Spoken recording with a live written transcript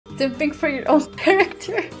simping for your own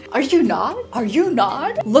character? Are you not? Are you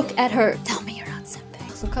not? Look at her. Tell me you're not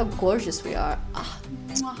simping. Look how gorgeous we are. Ah.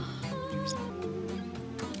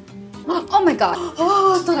 Oh my god.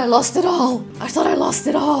 Oh, I thought I lost it all. I thought I lost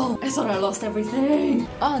it all. I thought I lost everything.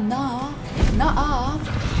 Oh, no. Nuh-uh.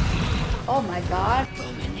 Oh my god.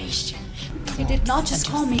 Abomination. You did not just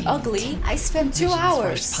call me ugly. I spent 2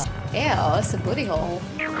 hours. Ew, it's a booty hole.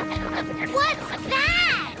 What's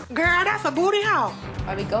that? Girl, that's a booty hole.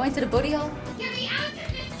 Are we going to the booty hole? Get me out of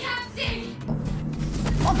this capsule!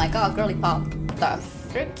 Oh my god, girly pop. The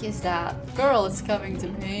frick is that? Girl is coming to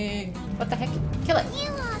me. What the heck? Kill it. You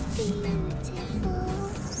are beautiful.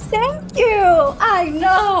 Thank you! I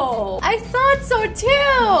know! I thought so too!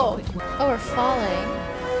 Oh, we're falling.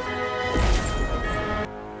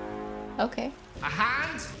 Okay. A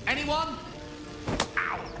hand? Anyone?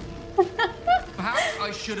 Ow! Perhaps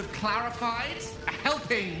I should have clarified. A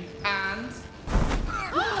helping hand.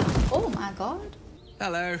 Oh my god.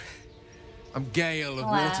 Hello. I'm Gale of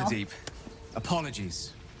Wow. Waterdeep.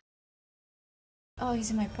 Apologies. Oh,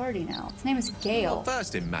 he's in my party now. His name is Gale. Not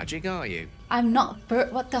first in magic, are you? I'm not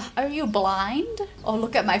what the? Are you blind? Oh,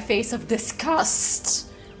 look at my face of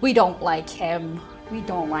disgust. We don't like him. We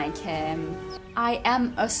don't like him. I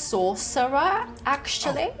am a sorcerer,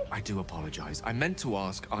 actually. Oh, I do apologize. I meant to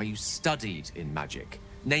ask, are you studied in magic?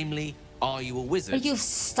 Namely, are you a wizard? You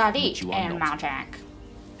studied Which you are in not. magic.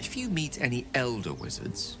 If you meet any elder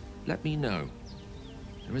wizards, let me know.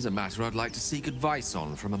 There is a matter I'd like to seek advice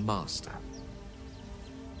on from a master.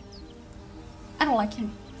 I don't like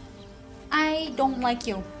him. I don't like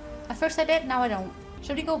you. At first I did, now I don't.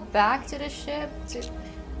 Should we go back to the ship?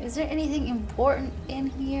 Is there anything important in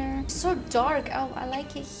here? It's so dark. Oh, I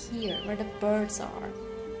like it here, where the birds are.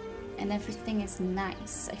 And everything is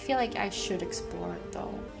nice. I feel like I should explore it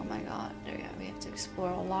though. Oh my god, yeah, we have to explore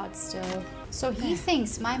a lot still. So he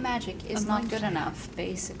thinks my magic is not good enough,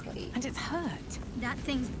 basically. And it's hurt. That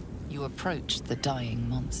thing's... You approached the dying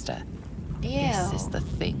monster. Ew. This is the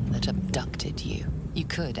thing that abducted you. You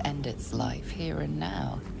could end its life here and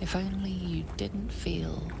now, if only you didn't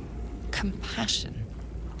feel compassion.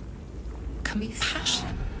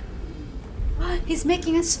 Compassion? He's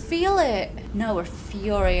making us feel it. No, we're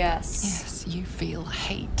furious. Yes, you feel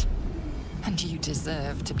hate. And you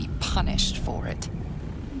deserve to be punished for it.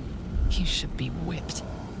 You should be whipped,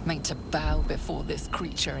 made to bow before this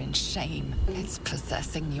creature in shame. It's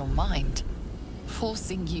possessing your mind,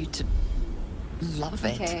 forcing you to love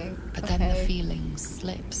it. Okay, But then the okay. feeling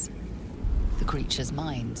slips. The creature's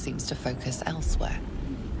mind seems to focus elsewhere.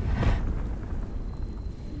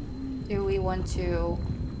 Do we want to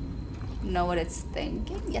know what it's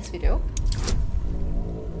thinking? Yes, we do.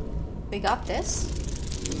 We got this.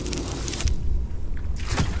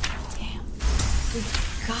 Damn. We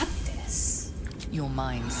got this. Your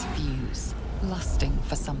minds fuse, lusting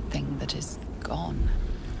for something that is gone.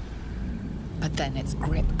 But then its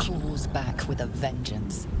grip claws back with a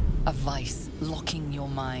vengeance. A vice locking your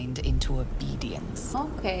mind into obedience.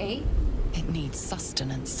 Okay. It needs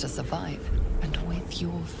sustenance to survive. And with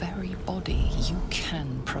your very body, you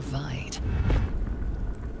can provide.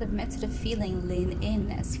 Submit to the feeling, lean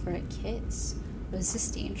in as for a kiss.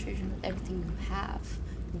 Resist the intrusion with everything you have.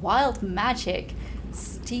 Wild magic.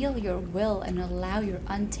 Steal your will and allow your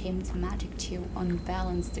untamed magic to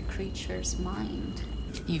unbalance the creature's mind.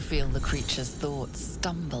 You feel the creature's thoughts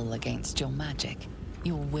stumble against your magic,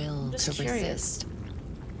 your will I'm to just curious. resist.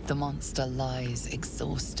 The monster lies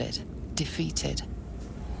exhausted, defeated.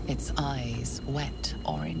 Its eyes, wet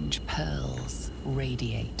orange pearls,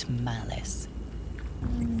 radiate malice.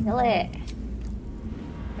 Kill it.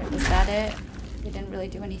 Wait, was that it? We didn't really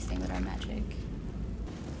do anything with our magic.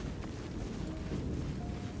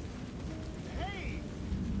 Hey,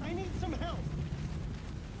 I need some help.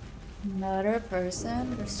 Another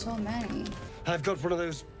person? There's so many. I've got one of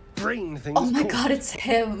those brain things. Oh my called- god, it's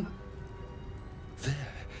him. There,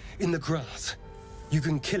 in the grass. You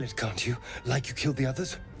can kill it, can't you? Like you killed the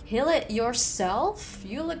others? Kill it yourself?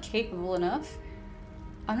 You look capable enough.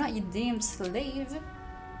 I'm not your damn slave.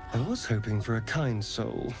 I was hoping for a kind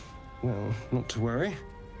soul. Well, not to worry.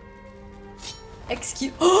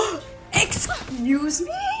 Excuse Excuse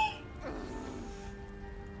me?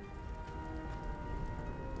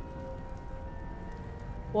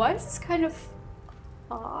 Why is this kind of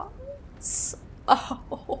hot?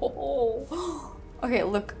 Oh. Okay,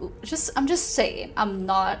 look, I'm just saying, I'm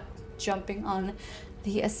not jumping on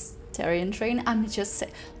the Astarian train. I'm just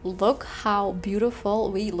saying, look how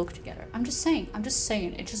beautiful we look together. I'm just saying,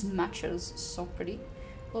 it just matches so pretty.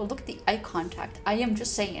 Oh, look at the eye contact. I am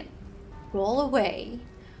just saying, roll away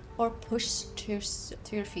or push to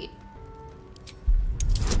your feet.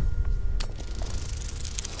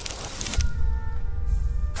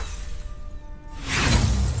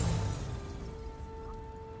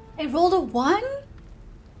 I rolled a 1?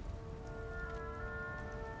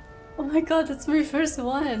 Oh my god, that's my first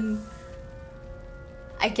one.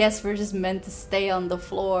 I guess we're just meant to stay on the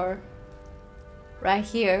floor. Right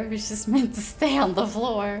here, we're just meant to stay on the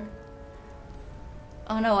floor.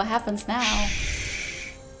 Oh no, what happens now?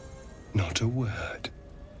 Not a word.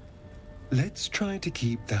 Let's try to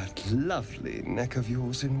keep that lovely neck of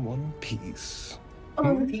yours in one piece.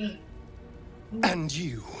 Okay. And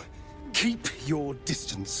you, keep your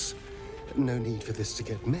distance. No need for this to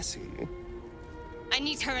get messy. I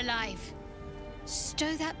need her alive.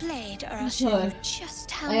 Stow that blade, or I'll show you just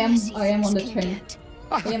how I am messy on the things train.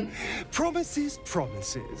 can get. Promises,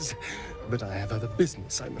 promises. But I have other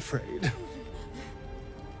business, I'm afraid.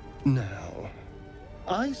 Now,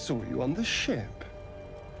 I saw you on the ship,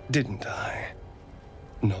 didn't I?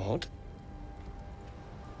 Nod?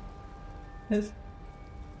 Yes.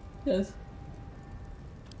 Yes.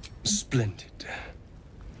 Splendid.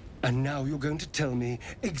 And now you're going to tell me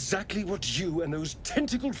exactly what you and those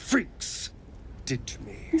tentacled freaks did to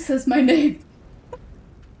me. He says my name.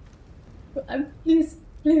 Please,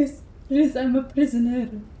 please, please, I'm a prisoner.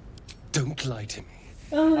 Don't lie to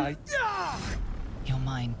me. Your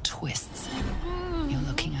mind twists. You're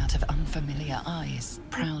looking out of unfamiliar eyes,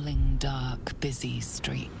 prowling dark, busy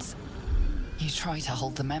streets. You try to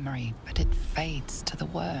hold the memory, but it fades to the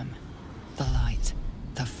worm. The light,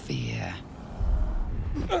 the fear.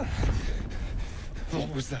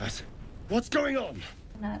 What was that? What's going on?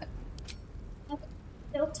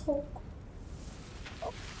 They'll talk.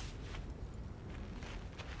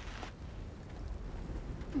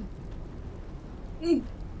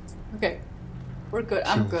 Okay, we're good.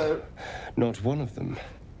 I'm good. Not one of them.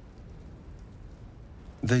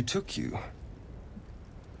 They took you.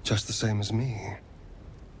 Just the same as me.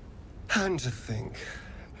 And to think,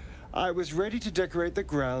 I was ready to decorate the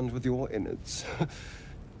ground with your innards.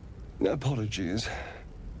 Apologies.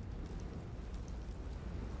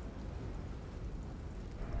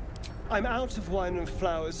 I'm out of wine and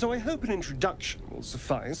flowers, so I hope an introduction will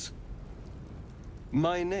suffice.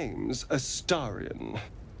 My name's Astarian.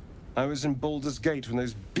 I was in Baldur's Gate when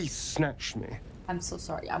those beasts snatched me. I'm so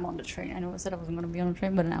sorry. I'm on the train. I know I said I wasn't going to be on the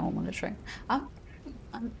train, but now I'm on the train. I'm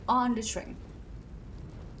on the train.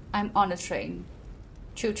 I'm on the train.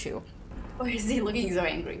 Choo choo. Why is he looking so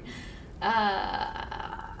angry?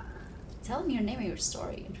 Tell me your name and your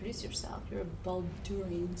story. Introduce yourself. You're a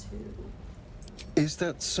Baldurian too. Is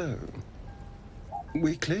that so?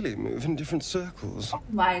 We clearly move in different circles. Oh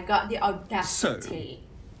my god, the audacity.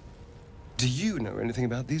 Do you know anything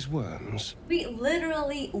about these worms? We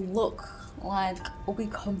literally look like we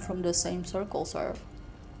come from the same circle, sir.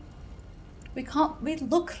 We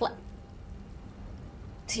look like...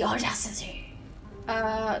 The audacity.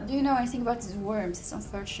 Do you know anything about these worms? It's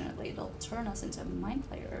unfortunately, they'll turn us into mind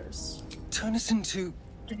players. Turn us into...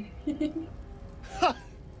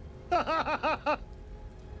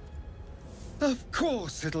 Of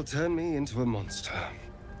course it'll turn me into a monster.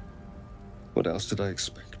 What else did I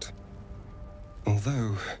expect?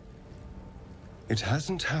 Although, it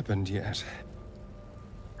hasn't happened yet.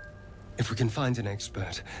 If we can find an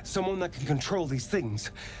expert, someone that can control these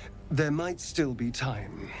things, there might still be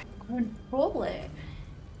time. Control it?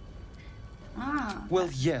 Ah. Well,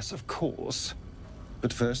 yes, of course.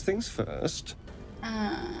 But first things first.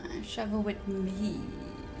 Travel with me.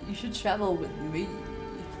 You should travel with me.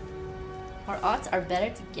 Our odds are better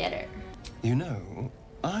together. You know,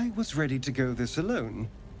 I was ready to go this alone.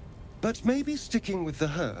 But maybe sticking with the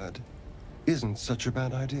herd isn't such a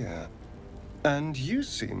bad idea. And you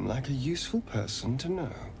seem like a useful person to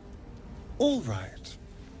know. All right.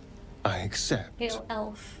 I accept. Hail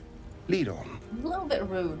elf. Lead on. A little bit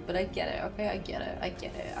rude, but I get it, okay? I get it, I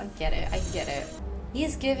get it, I get it, I get it. He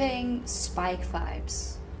is giving Spike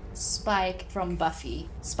vibes. Spike from Buffy.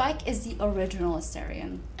 Spike is the original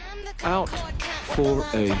Astarian. Out for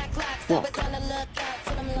a walk. Holla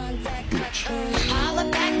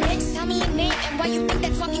back, bitch, tell me your name and why you think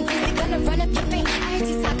that fucking crazy gonna run up your face. I heard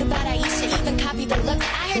you talk about Aisha, even copy the look.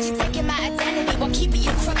 I heard you taking my identity while keeping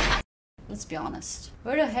you crook. Let's be honest.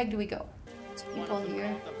 Where the heck do we go? There's people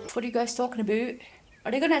here. What are you guys talking about?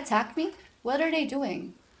 Are they gonna attack me? What are they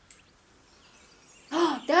doing?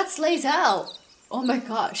 Oh, that's Lazel! Oh my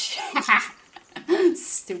gosh.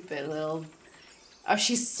 Stupid little... Oh,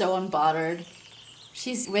 she's so unbothered.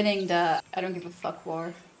 She's winning the I don't give a fuck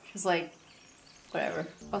war. She's like, whatever.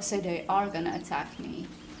 Oh, so they are gonna attack me.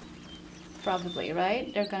 Probably,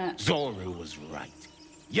 right? They're gonna... Zoru was right.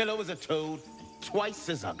 Yellow as a toad and twice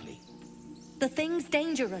as ugly. The thing's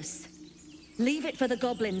dangerous. Leave it for the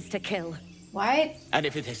goblins to kill. What? And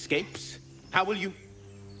if it escapes, how will you...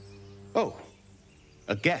 Oh,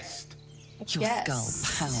 A guest. Your skull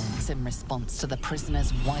pounds in response to the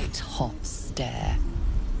prisoner's white-hot stare.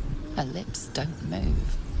 Her lips don't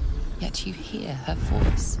move, yet you hear her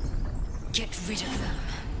voice. Get rid of them.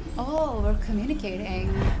 Oh, we're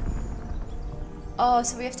communicating. Oh,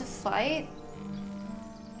 so we have to fight?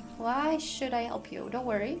 Why should I help you? Don't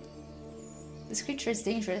worry. This creature is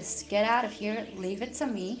dangerous. Get out of here. Leave it to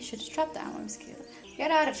me. Should have dropped down. I'm scared. Get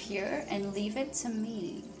out of here and leave it to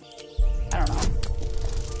me. I don't know.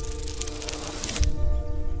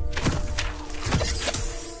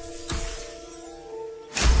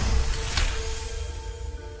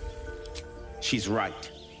 She's right.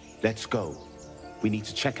 Let's go. We need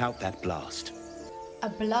to check out that blast. A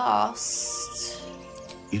blast?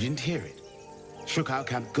 You didn't hear it? Shook our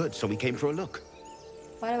camp good, so we came for a look.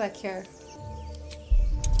 Why do I care?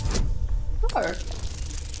 Sure.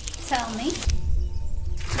 Tell me.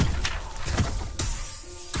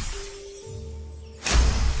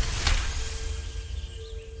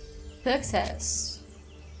 Success.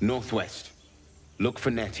 Northwest. Look for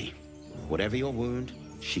Nettie. Whatever your wound,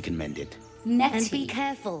 she can mend it. Nettie. And be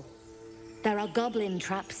careful. There are goblin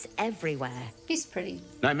traps everywhere. She's pretty.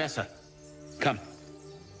 Nymessa, come.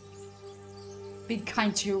 Be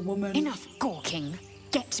kind to your woman. Enough gawking.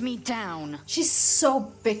 Get me down. She's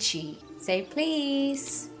so bitchy. Say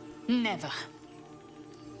please. Never.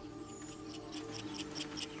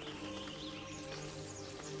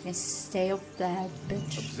 And stay up there,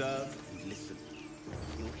 bitch. Observe and listen.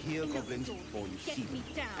 You'll hear goblins before you see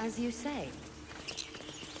them. As you say.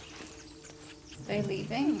 They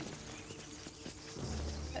leaving?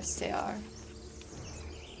 Yes, they are.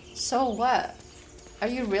 So what? Are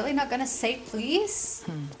you really not gonna say please?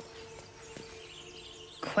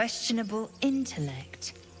 Questionable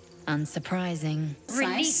intellect. Unsurprising.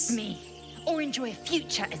 Release me, or enjoy a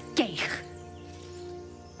future as gay.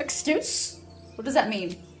 Excuse? What does that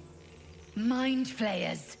mean? Mind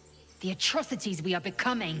flayers. The atrocities we are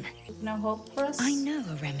becoming. No hope for us? I know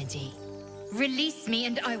a remedy. Release me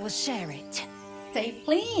and I will share it. Say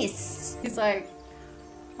please. He's like,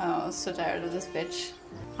 oh, so tired of this bitch.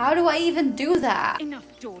 How do I even do that?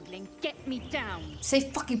 Enough dawdling. Get me down.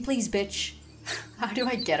 Say fucking please, bitch. How do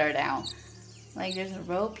I get her down? Like, there's a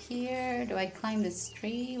rope here. Do I climb this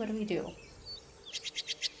tree? What do we do?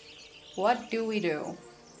 What do we do?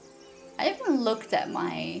 I haven't looked at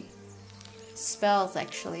my spells,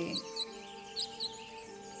 actually.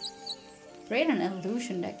 Create an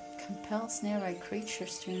illusion that compels nearby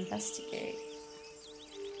creatures to investigate.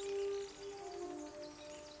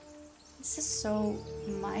 This is so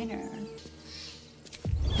minor.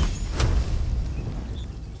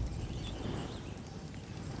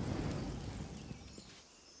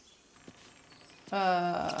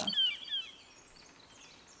 A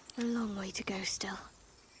long way to go still.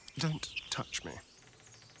 Don't touch me.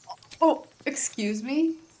 Oh, excuse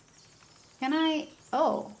me? Can I?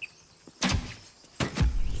 Oh.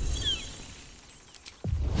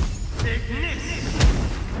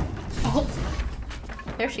 Oh.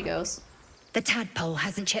 There she goes. The tadpole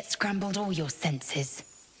hasn't yet scrambled all your senses.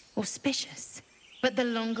 Auspicious. But the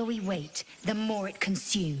longer we wait, the more it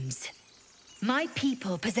consumes. My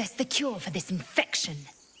people possess the cure for this infection.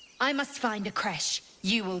 I must find a creche.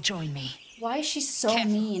 You will join me. Why is she so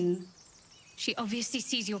mean? She obviously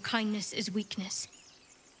sees your kindness as weakness.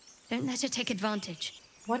 Don't let her take advantage.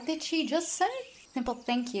 What did she just say? Simple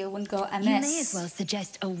thank you wouldn't go amiss. You may as well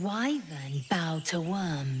suggest a wyvern bow to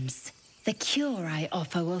worms. The cure I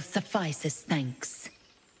offer will suffice as thanks.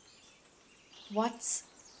 What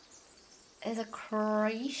is a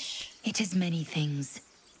creche? It is many things.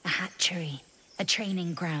 A hatchery, a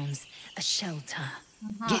training grounds, a shelter.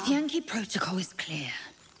 Githyanki protocol is clear.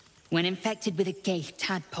 When infected with a gay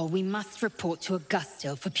tadpole, we must report to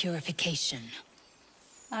Augustil for purification.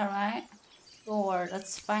 Alright. Or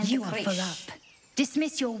let's find You the are creche. full up.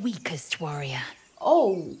 Dismiss your weakest warrior.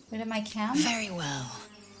 Oh, where am I camp? Very well.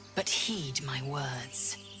 But heed my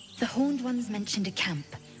words. The Horned Ones mentioned a camp.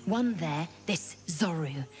 One there, this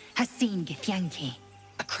Zoru, has seen Githyanki.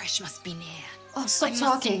 A creche must be near. Oh, stop I must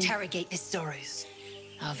talking. interrogate this Zoru.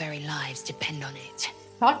 Our very lives depend on it.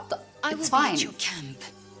 What the? I will It's be fine. at your camp.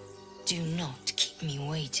 Do not keep me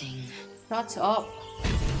waiting. Shut up.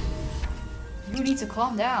 You need to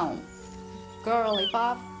calm down. Girly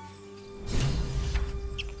pop.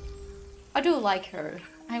 I do like her.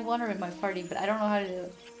 I want her in my party, but I don't know how to do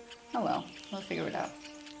it. Oh well, we'll figure it out.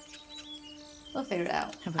 We'll figure it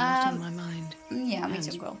out. Have a lot on my mind. Yeah, me As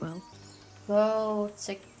too, girl. well. Go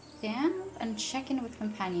to camp and check in with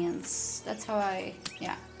companions. That's how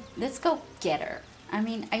yeah. Let's go get her. I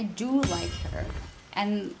mean, I do like her.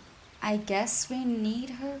 And I guess we need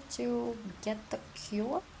her to get the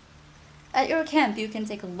cure? At your camp, you can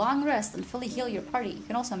take a long rest and fully heal your party. You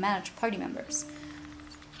can also manage party members.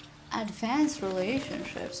 Advance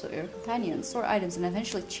relationships with your companions, store items, and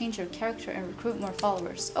eventually change your character and recruit more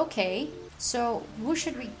followers. Okay, so who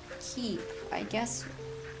should we keep? I guess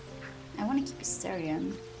I want to keep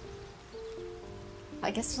Astarion.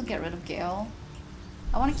 I guess we'll get rid of Gale.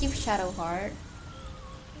 I want to keep Shadowheart.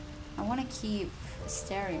 I want to keep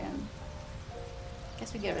Astarion. I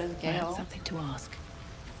guess we get rid of Gale. I have something to ask.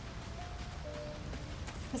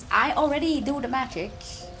 Because I already do the magic.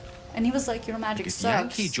 And he was like, your magic It's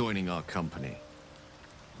sucks. Yankee joining our company.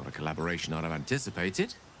 Not a collaboration I'd have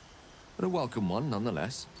anticipated, but a welcome one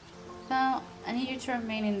nonetheless. Now, I need you to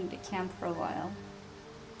remain in the camp for a while.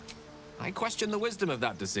 I question the wisdom of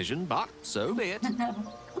that decision, but so be it.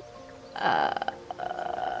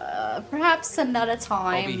 Perhaps another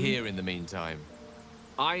time. I'll be here in the meantime,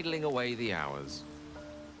 idling away the hours.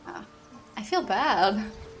 I feel bad.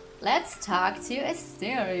 Let's talk to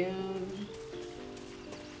Astarion.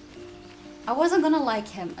 I wasn't gonna like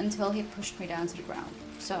him until he pushed me down to the ground,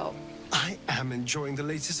 so... I am enjoying the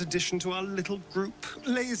latest addition to our little group.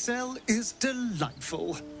 Lae'zel is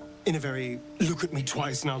delightful. In a very look at me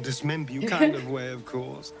twice and I'll dismember you kind of way, of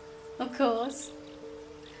course. Of course.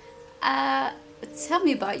 Tell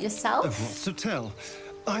me about yourself. What's to tell?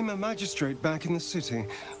 I'm a magistrate back in the city.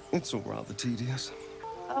 It's all rather tedious.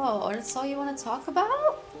 Oh, that's all you want to talk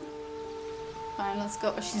about? Fine, let's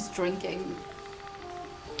go. She's drinking.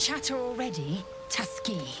 Chatter already?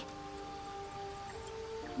 Tusky.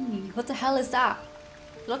 What the hell is that?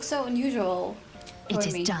 It looks so unusual. It for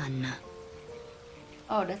is me. done.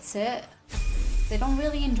 Oh, that's it? They don't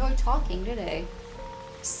really enjoy talking, do they?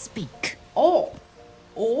 Speak. Oh,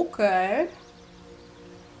 okay.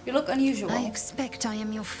 You look unusual. I expect I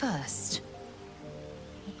am your first.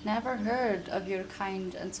 Never heard of your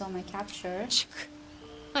kind until my capture.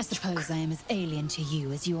 I suppose I am as alien to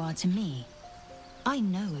you as you are to me. I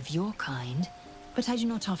know of your kind, but I do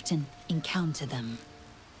not often encounter them.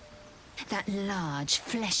 That large,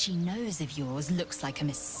 fleshy nose of yours looks like a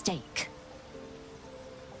mistake.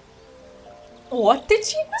 What did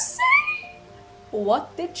she just say?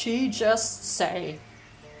 What did she just say?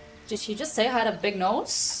 Did she just say I had a big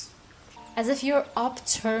nose? As if your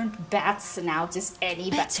upturned bat snout is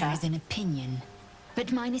any better. Better is an opinion,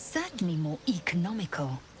 but mine is certainly more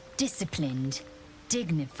economical, disciplined,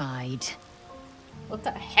 dignified. What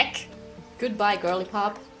the heck? Goodbye, girly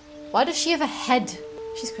pop. Why does she have a head?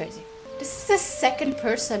 She's crazy. This is the second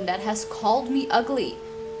person that has called me ugly.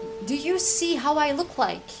 Do you see how I look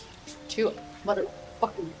like? 2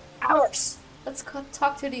 motherfucking hours. Let's go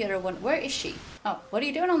talk to the other one. Where is she? Oh, what are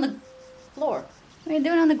you doing on the floor? What are you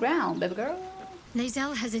doing on the ground, baby girl?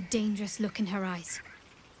 Lae'zel has a dangerous look in her eyes.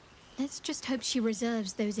 Let's just hope she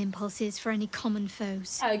reserves those impulses for any common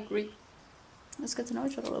foes. I agree. Let's get to know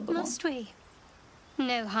each other a little bit more. Must we?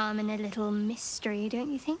 No harm in a little mystery,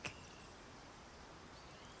 don't you think?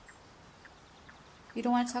 You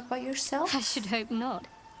don't want to talk about yourself? I should hope not.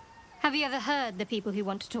 Have you ever heard the people who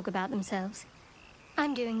want to talk about themselves?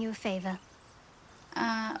 I'm doing you a favor.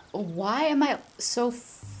 Why am I so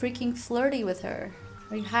freaking flirty with her?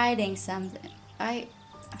 Are you hiding something?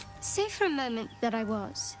 Say for a moment that I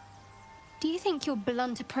was. Do you think your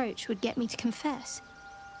blunt approach would get me to confess?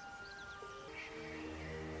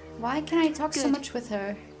 Why can I talk so Good. much with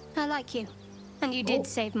her? I like you, and you did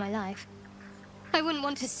save my life. I wouldn't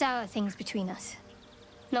want to sour things between us.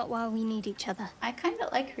 Not while we need each other. I kind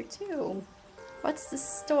of like her too. What's the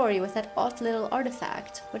story with that odd little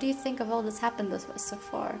artifact? What do you think of all that's happened this so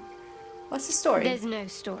far? What's the story? There's no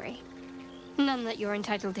story. None that you're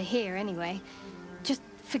entitled to hear, anyway. Just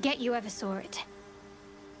forget you ever saw it.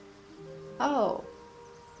 Oh.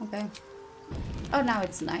 Okay. Oh, now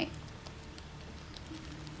it's night.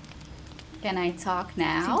 Can I talk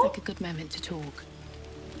now? Seems like a good moment to talk.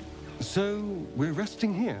 So, we're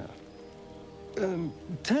resting here.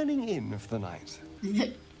 Turning in for the night.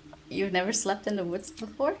 You've never slept in the woods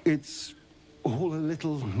before? It's all a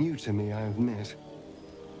little new to me, I admit.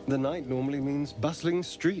 The night normally means bustling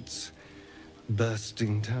streets,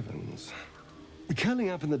 bursting taverns. Curling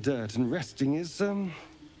up in the dirt and resting is, a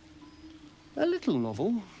little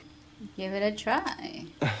novel. Give it a try.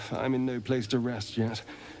 I'm in no place to rest yet.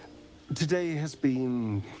 Today has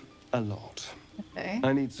been a lot. Okay.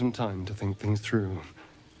 I need some time to think things through.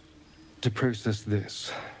 To process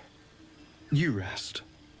this. You rest.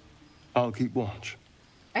 I'll keep watch.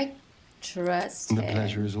 I trust him. The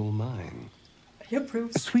pleasure is all mine. He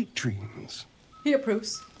approves. Sweet dreams. He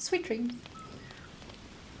approves. Sweet dreams.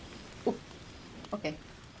 Oh, okay.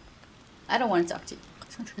 I don't want to talk to you.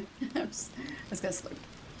 I was gonna sleep.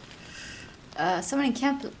 Someone in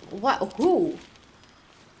camp. What? Who?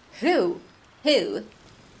 Who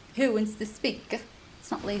wants to speak?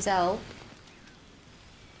 It's not Lae'zel.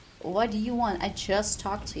 What do you want? I just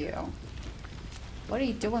talked to you. What are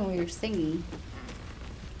you doing with your thingy?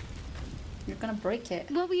 You're gonna break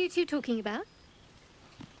it. What were you two talking about?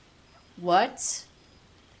 What?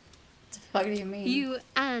 The fuck do you mean? You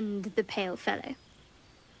and the pale fellow.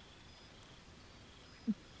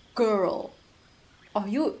 Girl, are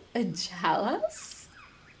you jealous?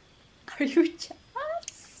 Are you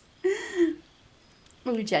jealous?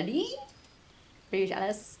 Are you jelly? Are you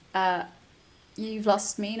jealous? You've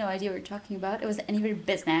lost me, no idea what you're talking about. It was any of your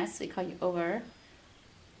business. We called you over.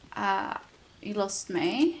 You lost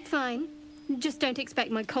me. Fine. Just don't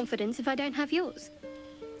expect my confidence if I don't have yours.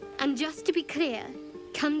 And just to be clear,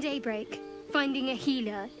 come daybreak, finding a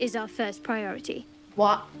healer is our first priority.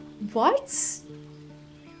 What? What?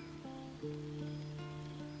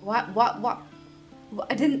 What?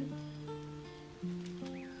 I didn't...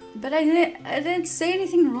 But I didn't say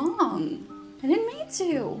anything wrong. I didn't mean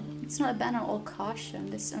to. It's not a ban on all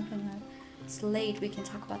caution. It's late. We can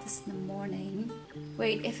talk about this in the morning.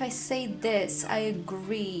 Wait, if I say this, I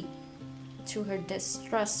agree to her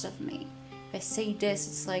distrust of me. If I say this,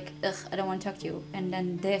 it's like, ugh, I don't want to talk to you. And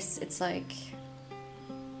then this, it's like...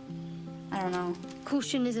 I don't know.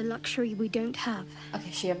 Caution is a luxury we don't have.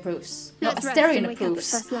 Okay, she approves. No, Let's Astarian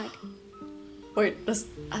approves. Wait,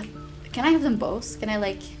 can I have them both? Can I,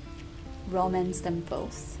 like, romance them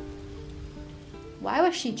both? Why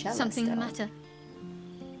was she jealous, Something though? the matter?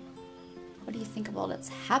 What do you think of all that's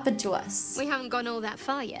happened to us? We haven't gone all that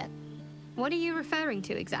far yet. What are you referring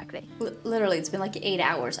to exactly? Literally, it's been like 8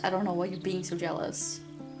 hours. I don't know why you're being so jealous.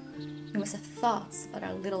 You must have thoughts about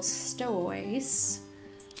our little stowaways.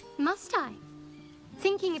 Must I?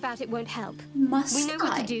 Thinking about it won't help. Must We know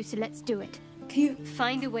what I? to do, so let's do it. Can you...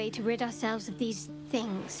 Find a way to rid ourselves of these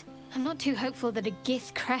things. I'm not too hopeful that a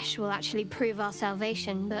Gith crash will actually prove our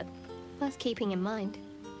salvation, but worth keeping in mind.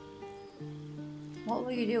 What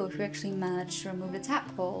will you do if you actually manage to remove the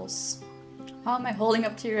tadpoles? How am I holding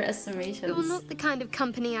up to your estimations? You're not the kind of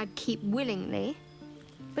company I'd keep willingly,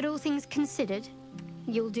 but all things considered,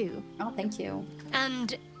 you'll do. Oh, thank you.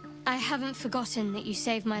 And I haven't forgotten that you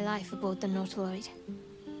saved my life aboard the Nautiloid.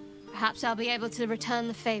 Perhaps I'll be able to return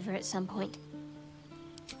the favor at some point.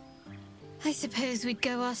 I suppose we'd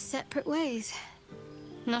go our separate ways.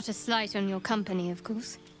 Not a slight on your company, of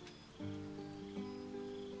course.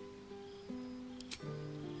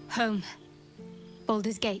 Home.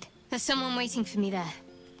 Baldur's Gate. There's someone waiting for me there.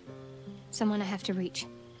 Someone I have to reach.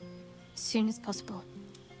 As soon as possible.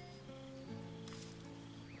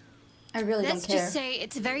 I really Let's don't care. just say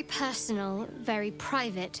it's a very personal, very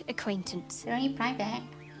private acquaintance. Very private.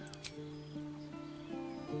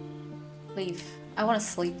 Leave. I want to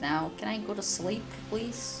sleep now. Can I go to sleep,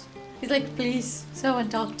 please? He's like, please, someone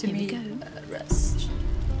talk to me. Here we go. Rest.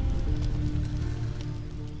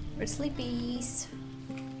 We're sleepies.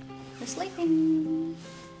 We're sleeping.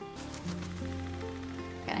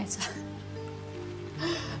 Can I talk?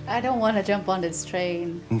 I don't want to jump on this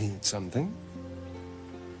train. Need something?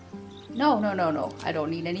 No. I don't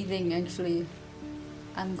need anything, actually.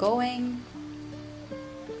 I'm going.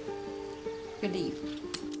 You leave.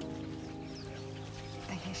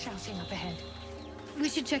 I hear shouting up ahead. We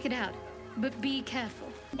should check it out, but be careful.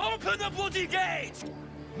 Open the bloody gate!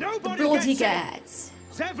 Nobody Bloody gets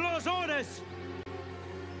gets. in! Zevlor's orders!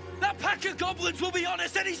 That pack of goblins will be on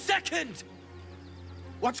us any second!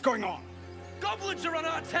 What's going on? Goblins are on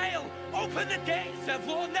our tail! Open the gate,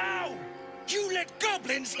 Zevlor, now! You let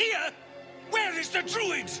goblins here? Where is the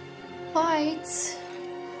druid? Fight.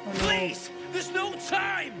 Oh, no. Please! There's no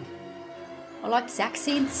time! I like his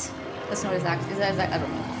accent. That's not his accent. Is that his accent? I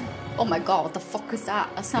don't know. Oh my god, what the fuck is that?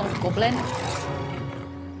 That's not a goblin.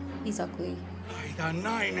 He's ugly. By the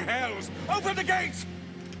nine hells! Open the gates!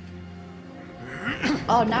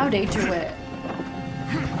 Oh, now they do it.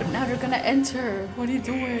 But now they're gonna enter. What are you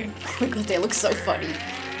doing? Oh my god, they look so funny.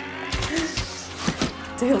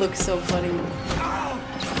 They look so funny.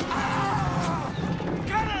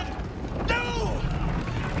 Get him! No!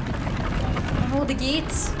 Hold the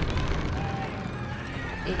gates.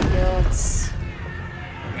 Idiots.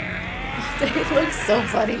 They look so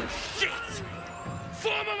funny. Shit!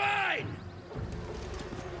 Form a line!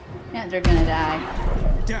 Yeah, they're gonna die.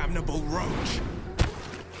 Damnable roach!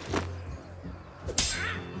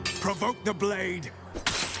 Provoke the blade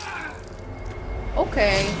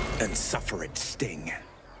Okay. and suffer its sting.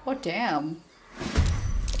 Oh damn.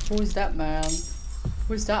 Who's that man?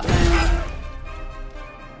 Who's that man?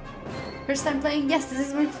 First time playing? Yes, this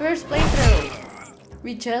is my first playthrough.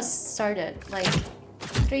 We just started, like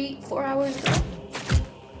 3-4 hours ago.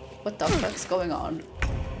 What the fuck's going on?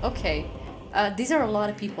 Okay, these are a lot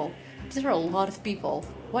of people. These are a lot of people.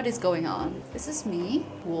 What is going on? This is me.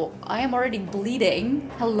 Whoa, I am already bleeding.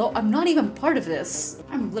 Hello, I'm not even part of this.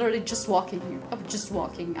 I'm literally just walking here. I'm just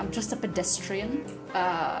walking. I'm just a pedestrian.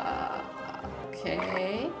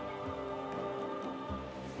 Okay.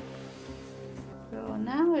 So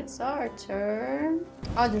now it's our turn.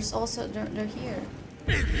 Oh, there's also, they're here.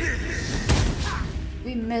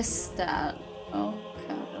 We missed that. Oh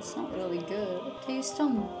god, that's not really good. Can you still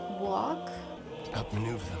walk?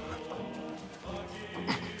 Outmaneuver them.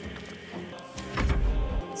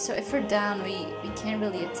 So if we're down, we can't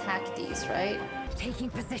really attack these, right? Taking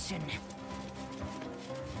position.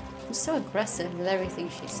 She's so aggressive with everything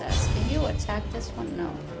she says. Can you attack this one?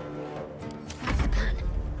 No. That's the plan.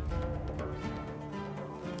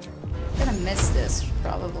 I'm gonna miss this,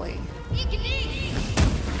 probably.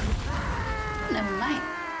 Never mind.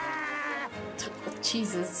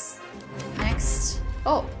 Jesus. Next.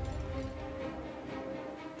 Oh.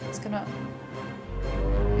 It's gonna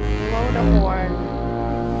blow the horn.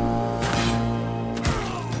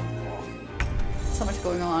 So much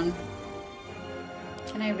going on.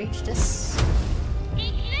 Can I reach this?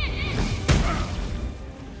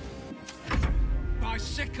 By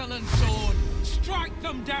sickle and sword, strike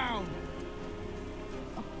them down!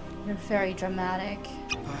 Oh, you're very dramatic.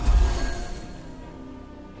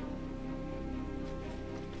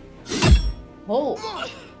 Whoa!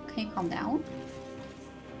 Can you calm down?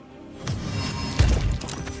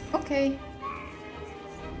 Okay.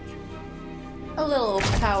 A little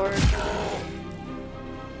overpowered.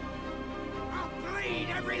 I'll bleed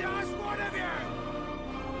every last one of you!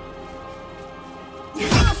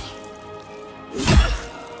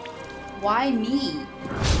 Why me?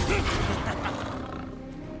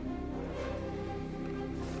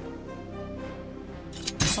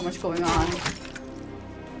 So much going on.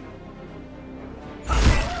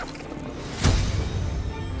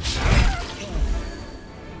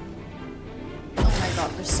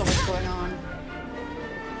 There's so much going on.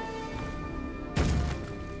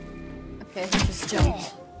 Okay, just jump.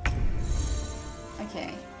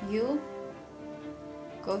 Okay, you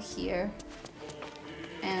go here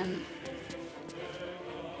and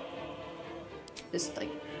just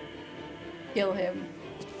like kill him.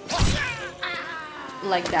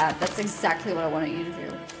 Like that. That's exactly what I wanted you to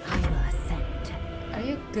do. I will ascend. Are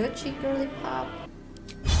you good, cheek girly pop?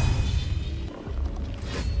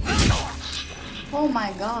 Oh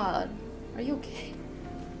my god. Are you okay?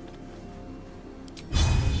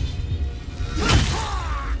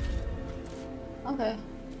 Okay.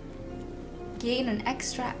 Gain an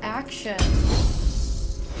extra action.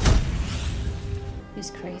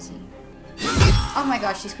 She's crazy. Oh my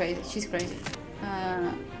god, she's crazy. She's crazy.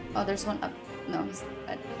 Oh, there's one up. No,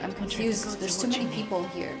 I'm confused. There's too many people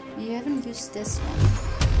here. You haven't used this one.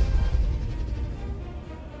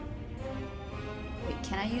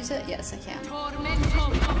 Can I use it? Yes, I can.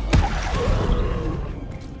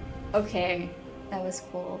 Okay, that was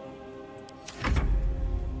cool.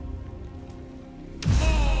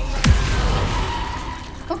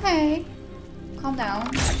 Okay, calm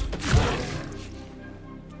down.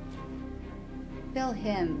 Kill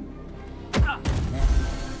him.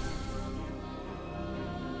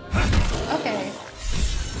 Okay.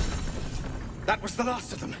 That was the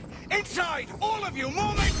last of them. Inside! All of you!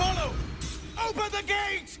 More may follow! Open the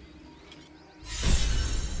gate!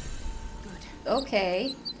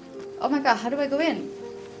 Okay. Oh my god, how do I go in?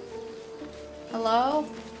 Hello?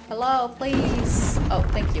 Hello, please. Oh,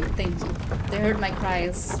 thank you, thank you. They heard my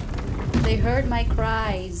cries. They heard my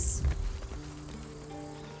cries.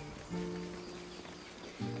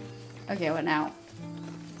 Okay, what now?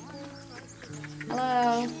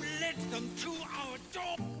 Hello? You led them to our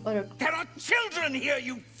door! What are... There are children here,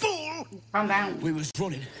 you fool! Calm down. We was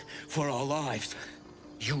running for our lives.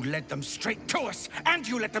 You led them straight to us, and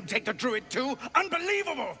you let them take the druid too?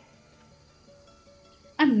 Unbelievable!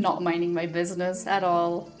 I'm not minding my business at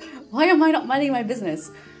all. Why am I not minding my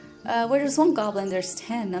business? Where there's one goblin, there's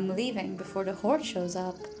 10. I'm leaving before the horde shows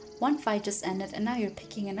up. One fight just ended, and now you're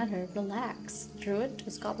picking another. Relax. Druid,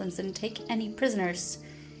 those goblins didn't take any prisoners.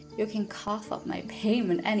 You can cough up my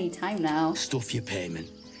payment any time now. Stuff your payment.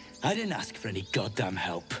 I didn't ask for any goddamn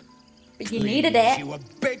help. But you needed it. You were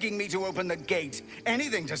begging me to open the gate.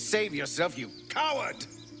 Anything to save yourself, you coward!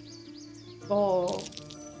 Oh.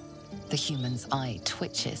 The human's eye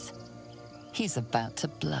twitches. He's about to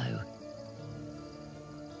blow.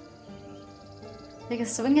 Take a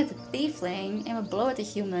swing at the tiefling, aim a blow at the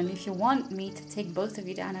human. If you want me to take both of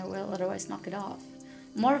you down, I will, otherwise knock it off.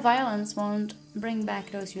 More violence won't bring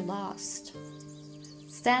back those you lost.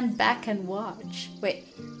 Stand back and watch. Wait,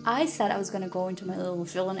 I said I was gonna go into my little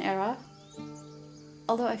villain era.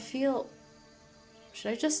 Although I feel...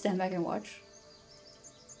 Should I just stand back and watch?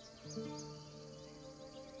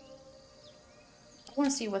 I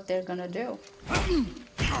want to see what they're gonna do.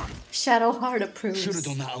 Shadowheart approves. Should have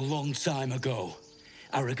done that a long time ago.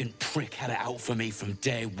 Arrogant prick had it out for me from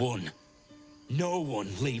day one. No one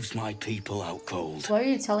leaves my people out cold. Why are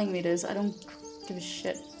you telling me this? I don't give a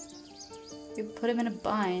shit. You put him in a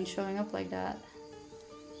bind showing up like that.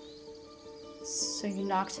 So you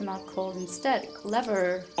knocked him out cold instead.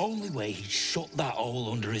 Clever. Only way he shut that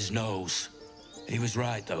hole under his nose. He was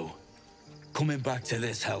right though. Coming back to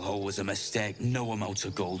this hellhole was a mistake no amount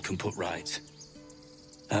of gold can put right.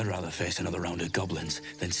 I'd rather face another round of goblins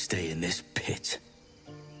than stay in this pit.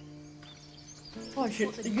 Oh,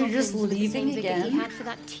 you're just leaving again? He had for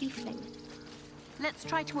that tiefling. Let's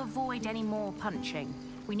try to avoid any more punching.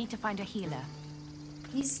 We need to find a healer.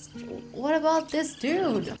 What about this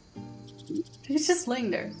dude? He's just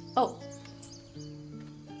laying there. Oh.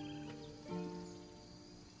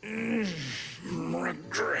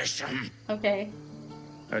 Regression. Okay.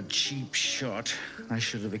 A cheap shot. I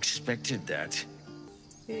should have expected that.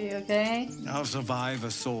 You okay? I'll survive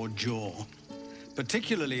a sore jaw.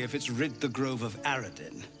 Particularly if it's rid the grove of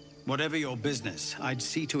Aradin. Whatever your business, I'd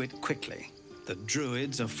see to it quickly. The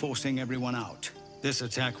druids are forcing everyone out. This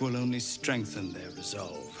attack will only strengthen their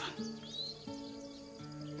resolve.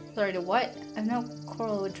 Sorry, the what? I have no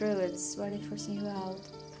quarrel with druids. Why are they forcing you out?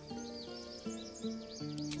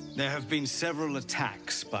 There have been several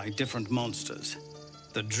attacks by different monsters.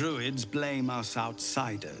 The druids blame us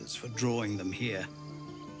outsiders for drawing them here.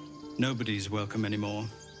 Nobody's welcome anymore.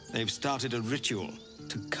 They've started a ritual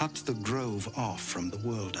to cut the grove off from the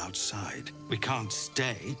world outside. We can't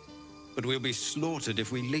stay, but we'll be slaughtered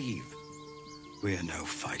if we leave. We're no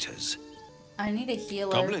fighters. I need a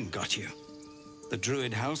healer. Goblin got you. The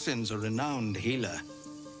druid Halsin's a renowned healer,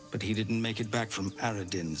 but he didn't make it back from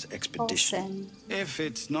Aradin's expedition. If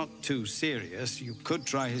it's not too serious, you could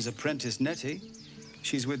try his apprentice Nettie.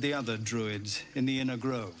 She's with the other druids in the inner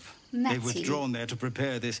grove. Nettie. They've withdrawn there to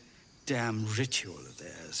prepare this damn ritual of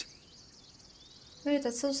theirs. Wait,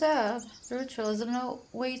 that's so sad. The ritual, is there no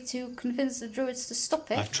way to convince the druids to stop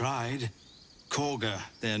it? I've tried. Korga,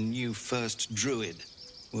 their new first druid,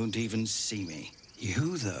 won't even see me.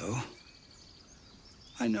 You, though?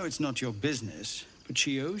 I know it's not your business, but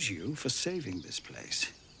she owes you for saving this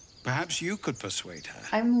place. Perhaps you could persuade her.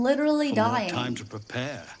 I'm literally dying. More time to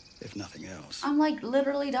prepare, if nothing else. I'm like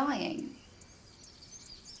literally dying.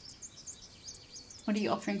 What are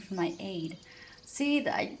you offering for my aid? See,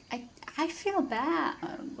 I feel bad.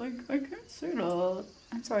 Like, I can't say that.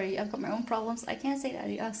 I'm sorry, I've got my own problems. I can't say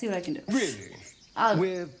that. I'll see what I can do. Really?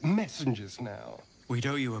 We're messengers now. We'd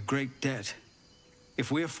owe you a great debt.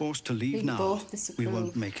 If we're forced to leave now, we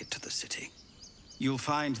won't make it to the city. You'll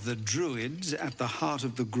find the druids at the heart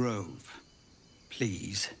of the grove.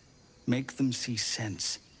 Please, make them see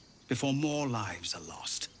sense before more lives are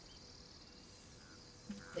lost.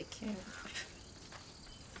 They care.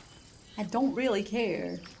 I don't really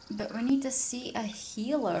care. But we need to see a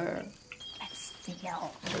healer. Let's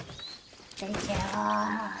heal. Take it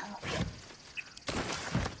off.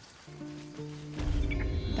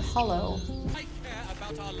 The hollow. I care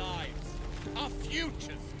about our lives, our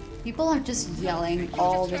futures. People are just yelling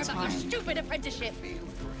all the time. Stupid apprenticeship.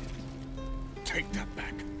 Take that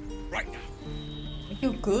back, right now. Are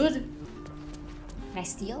you good? Can I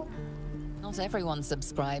steal? Not everyone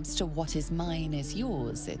subscribes to what is mine is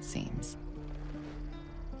yours, it seems.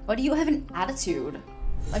 Why do you have an attitude?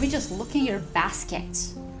 Let me just look in your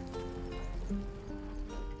basket.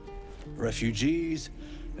 Refugees,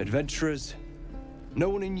 adventurers, no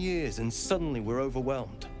one in years, and suddenly we're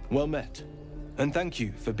overwhelmed. Well met. And thank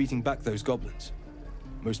you for beating back those goblins.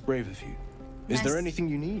 Most brave of you. Is there anything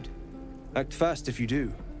you need? Act fast if you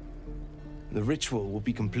do. The ritual will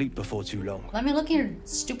be complete before too long. Let me look in your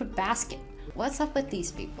stupid basket. What's up with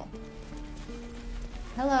these people?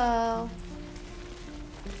 Hello.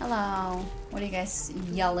 Hello. What are you guys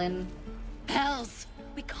yelling? Hells!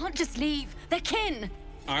 We can't just leave. They're kin!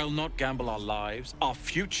 I'll not gamble our lives, our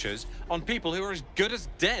futures, on people who are as good as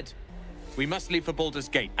dead. We must leave for Baldur's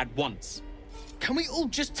Gate at once. Can we all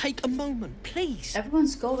just take a moment, please?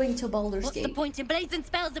 Everyone's going to Baldur's What's Gate. the point in blades and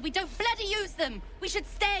spells if we don't bloody use them? We should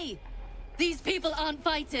stay. These people aren't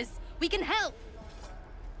fighters. We can help.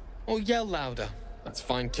 Or yell louder. That's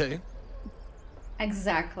fine too.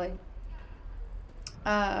 Exactly.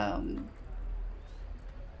 You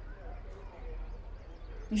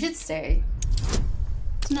should stay.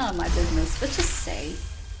 It's none of my business, but just stay.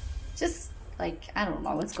 Just, like, I don't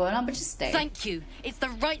know what's going on, but just stay. Thank you. It's the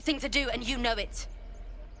right thing to do, and you know it.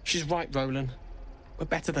 She's right, Roland. We're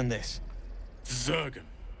better than this. Zergan.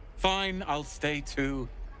 Fine, I'll stay too.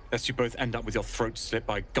 Lest you both end up with your throat slit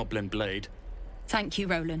by Goblin Blade. Thank you,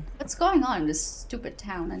 Roland. What's going on in this stupid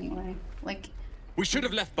town, anyway? Like... We should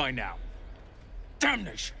have left by now.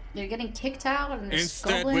 Damnation! You're getting kicked out and there's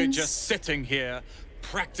Instead, goblins? we're just sitting here,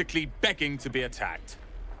 practically begging to be attacked.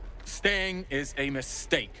 Staying is a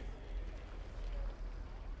mistake.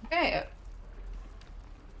 Okay.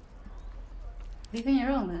 Leave me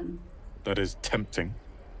alone, then. That is tempting.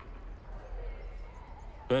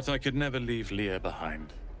 But I could never leave Leah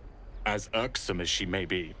behind. As irksome as she may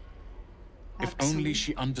be. If only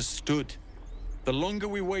she understood. The longer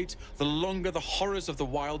we wait, the longer the horrors of the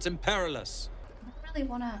wilds imperil us. I don't really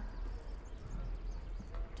want to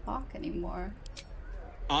talk anymore.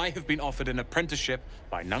 I have been offered an apprenticeship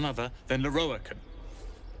by none other than Larian.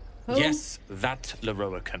 Who? Yes, that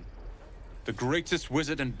Larian. The greatest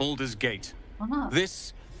wizard in Baldur's Gate.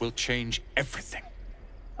 This will change everything.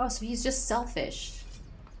 Oh, so he's just selfish.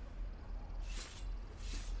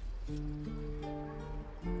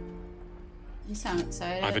 You sound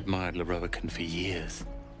excited. I've admired Larian for years.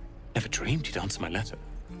 Never dreamed he'd answer my letter.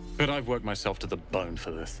 But I've worked myself to the bone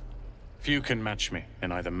for this. Few can match me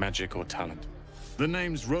in either magic or talent. The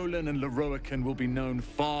names Roland and Larian will be known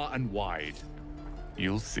far and wide.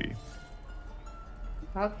 You'll see.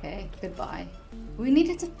 Okay, goodbye. We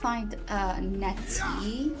needed to find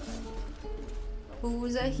Nettie,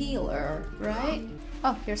 who's a healer, right?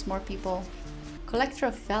 Oh, here's more people. Collector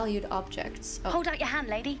of valued objects. Oh. Hold out your hand,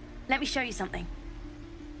 lady. Let me show you something.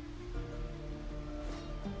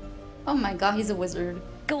 Oh my god, he's a wizard.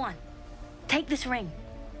 Go on. Take this ring.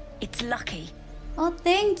 It's lucky. Oh,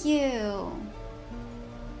 thank you.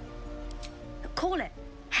 Call it.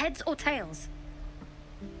 Heads or tails?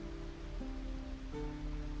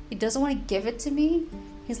 He doesn't want to give it to me?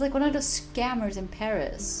 He's like one of those scammers in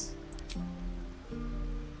Paris.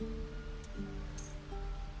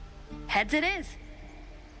 Heads it is.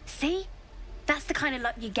 See? That's the kind of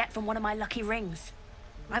luck you get from one of my lucky rings.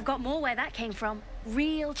 I've got more where that came from.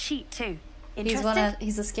 Real cheap too. Interested?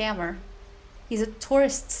 He's a scammer. He's a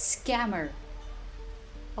tourist scammer.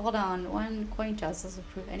 Hold on, one coin toss doesn't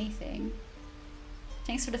prove anything.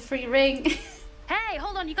 Thanks for the free ring. Hey,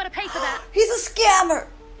 hold on, you gotta pay for that. He's a scammer!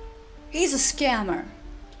 He's a scammer.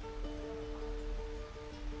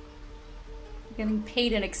 Getting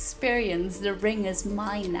paid in experience. The ring is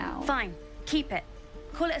mine now. Fine, keep it.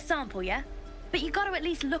 Call it a sample, yeah? But you gotta at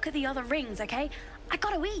least look at the other rings, okay? I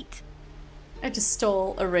gotta eat. I just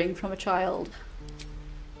stole a ring from a child.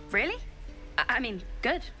 Really? I mean,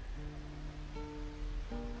 good.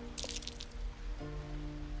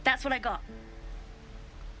 That's what I got.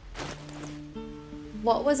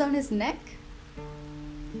 What was on his neck?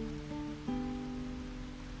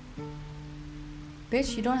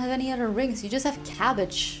 Bitch, you don't have any other rings. You just have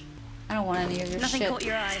cabbage. I don't want any of your Nothing shit. caught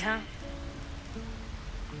your eye, huh?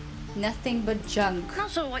 Nothing but junk.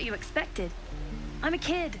 Not sure what you expected. I'm a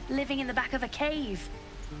kid living in the back of a cave.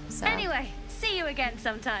 So. Anyway, see you again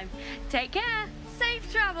sometime. Take care. Safe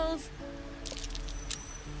travels.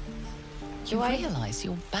 You realize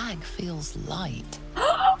your bag feels light.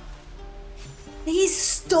 He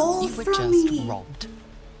stole from me. You were just robbed.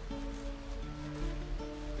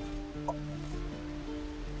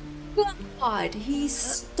 God, he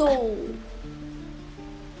stole.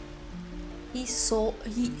 He stole.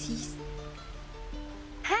 He.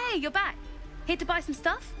 Hey, you're back. Here to buy some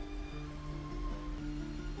stuff?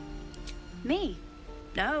 Me?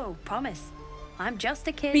 No, promise. I'm just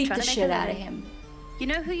a kid Beat trying the to make shit a out of living. him. You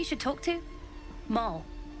know who you should talk to? Moll.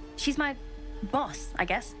 She's my boss, I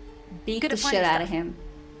guess. Beat Good the at finding shit out stuff. of him.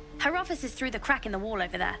 Her office is through the crack in the wall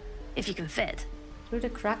over there, if you can fit. Through the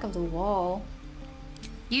crack of the wall.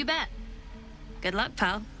 You bet. Good luck,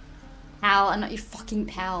 pal. Pal, I'm not your fucking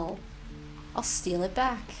pal. I'll steal it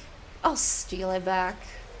back. I'll steal it back.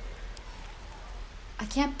 I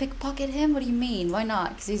can't pickpocket him? What do you mean? Why not?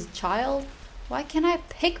 Because he's a child? Why can't I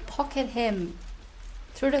pickpocket him?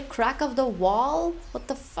 Through the crack of the wall? What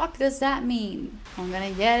the fuck does that mean? I'm gonna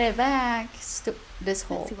get it back. This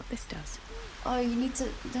hole. Let's see what this does. Oh, you need to...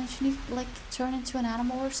 Don't you need to, like, turn into an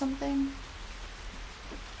animal or something?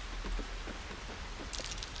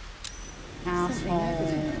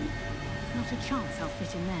 Asshole. Not a chance I'll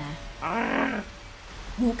fit in there.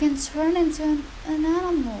 Who can turn into an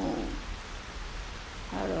animal?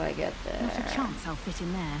 How do I get there? Not a chance I'll fit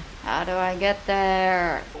in there. How do I get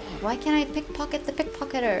there? Why can't I pickpocket the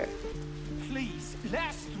pickpocketer? Please, let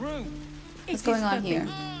us through. What's going on here?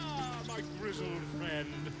 Ah, my grizzled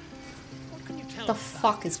friend. What can you tell What the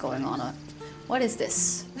fuck is going on? What is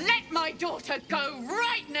this? Let my daughter go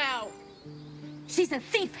right now! She's a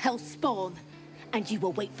thief, hellspawn, and you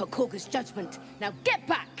will wait for Korga's judgment. Now get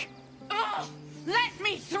back! Ugh! Let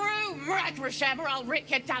me through, Mragrasham, or I'll rip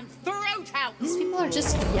your damn throat out! These people are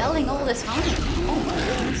just yelling all the time. Oh my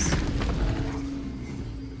goodness.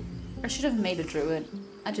 I should have made a druid.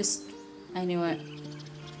 I knew it.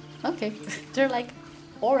 Okay. They're like,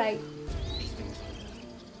 alright.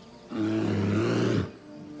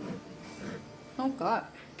 Oh god.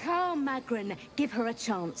 Calm, Magrin. Give her a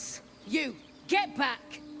chance. You, get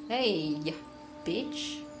back! Hey,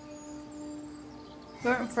 bitch.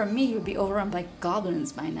 Weren't for me, you'd be overrun by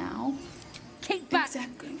goblins by now. Kick back!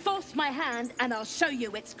 Force my hand, and I'll show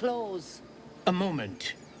you its claws. A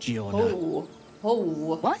moment, Jwohdah. Oh. Oh.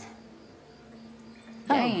 What?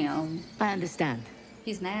 Damn. Oh, I understand.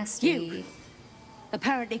 He's nasty. You.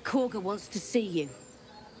 Apparently Korga wants to see you.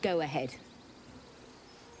 Go ahead.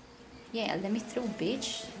 Yeah, let me through,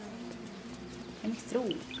 bitch. Let me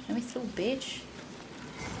through. Let me through, bitch.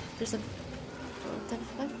 There's a... What the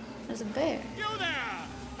fuck? There's a bear. You there!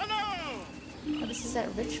 Hello! Oh, this is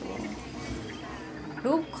that ritual.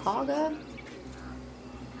 Who? Kaga?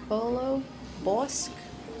 Bolo? Bosk?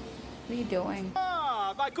 What are you doing?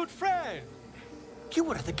 Ah, my good friend. You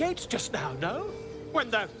were at the gates just now, no? When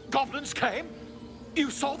the goblins came? You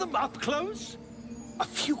saw them up close? A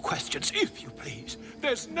few questions, if you please.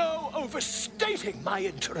 There's no overstating my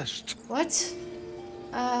interest. What?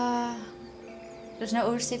 There's no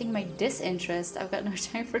overstating my disinterest. I've got no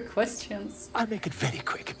time for questions. I'll make it very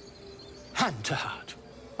quick. Hand to heart.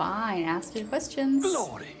 Fine, ask your questions.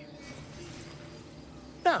 Glory.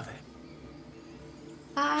 Now then.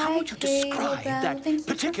 How would you describe that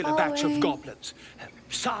particular batch of goblins?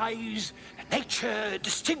 Size, nature,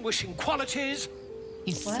 distinguishing qualities?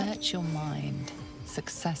 You search your mind,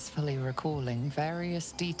 successfully recalling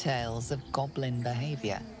various details of goblin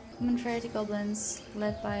behavior. Common trait goblins,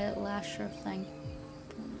 led by a lasher flank.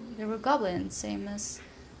 They were goblins, same as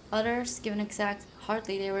others. Given exact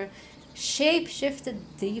hardly, they were shape-shifted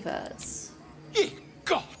divas. Ye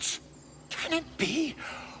gods! Can it be?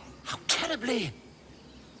 How terribly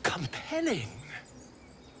compelling.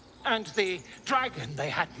 And the dragon they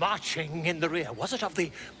had marching in the rear, was it of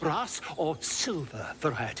the brass or silver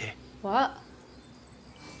variety? What?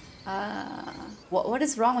 What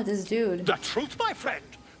is wrong with this dude? The truth, my friend.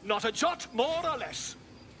 Not a jot more or less.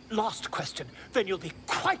 Last question, then you'll be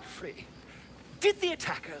quite free. Did the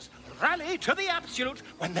attackers rally to the absolute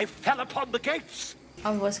when they fell upon the gates?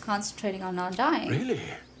 I was concentrating on not dying. Really?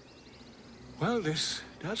 Well, this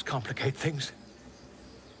does complicate things.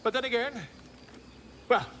 But then again,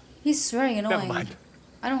 well... He's very annoying. Never mind.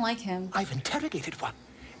 I don't like him. I've interrogated one.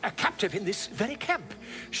 A captive in this very camp.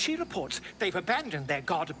 She reports they've abandoned their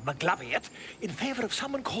god Maglabiet in favor of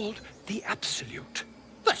someone called the Absolute.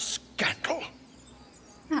 The scandal!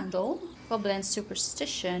 Scandal? Goblin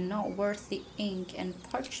superstition, not worth the ink and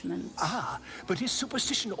parchment. Ah, but is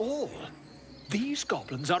superstition all? These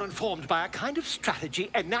goblins are informed by a kind of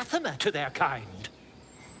strategy anathema to their kind.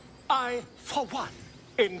 I, for one,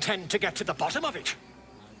 intend to get to the bottom of it.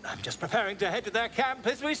 I'm just preparing to head to their camp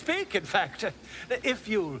as we speak, in fact. If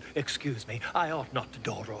you'll excuse me, I ought not to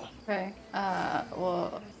door roll. Okay,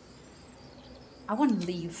 well... I want to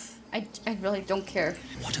leave. I really don't care.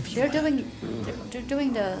 What have you They're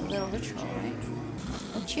doing the little ritual, right?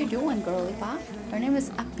 What you doing, girly pop? Her name is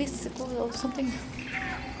Apisical or something.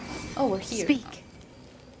 Oh, we're here. Speak.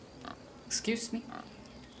 Excuse me.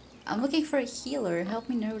 I'm looking for a healer. Help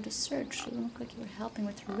me narrow the search. Doesn't look like you were helping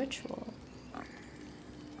with the ritual.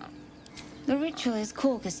 The ritual is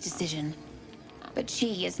Korga's decision, but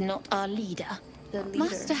she is not our leader. The leader.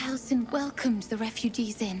 Master Halsin welcomed the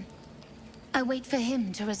refugees in. I wait for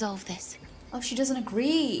him to resolve this. Oh, she doesn't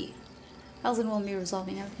agree. Halsin won't be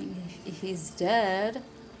resolving everything if he's dead.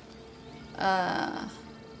 I'm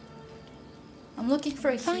looking for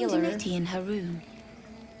a healer. Find Nettie in her room.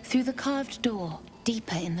 Through the carved door,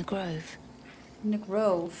 deeper in the grove. In the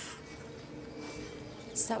grove.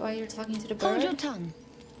 Is that why you're talking to the bird? Hold your tongue.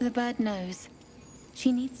 The bird knows.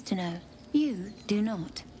 She needs to know. You do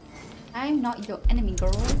not. I'm not your enemy,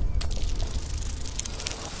 girl.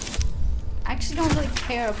 I actually don't really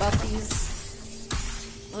care about these,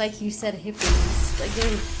 like you said, hippies. Like,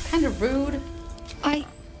 they're kind of rude.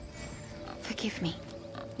 Forgive me.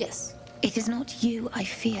 Yes. It is not you I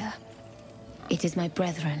fear. It is my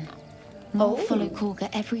brethren. More follow Korga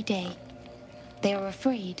every day. They are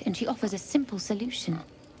afraid, and she offers a simple solution.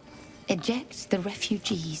 Eject the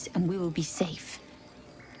refugees, and we will be safe.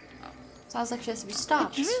 Sounds like she has to be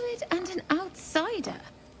stopped. A druid and an outsider.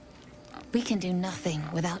 We can do nothing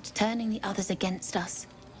without turning the others against us.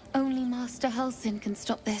 Only Master Halsin can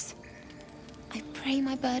stop this. I pray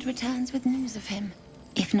my bird returns with news of him.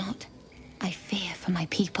 If not, I fear for my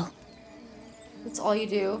people. That's all you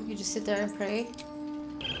do? You just sit there and pray?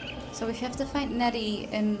 So if you have to find Nettie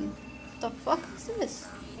in... the fuck is this?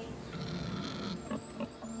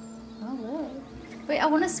 Oh, wait, I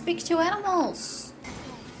want to speak to animals.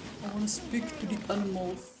 I want to speak to the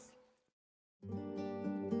animals.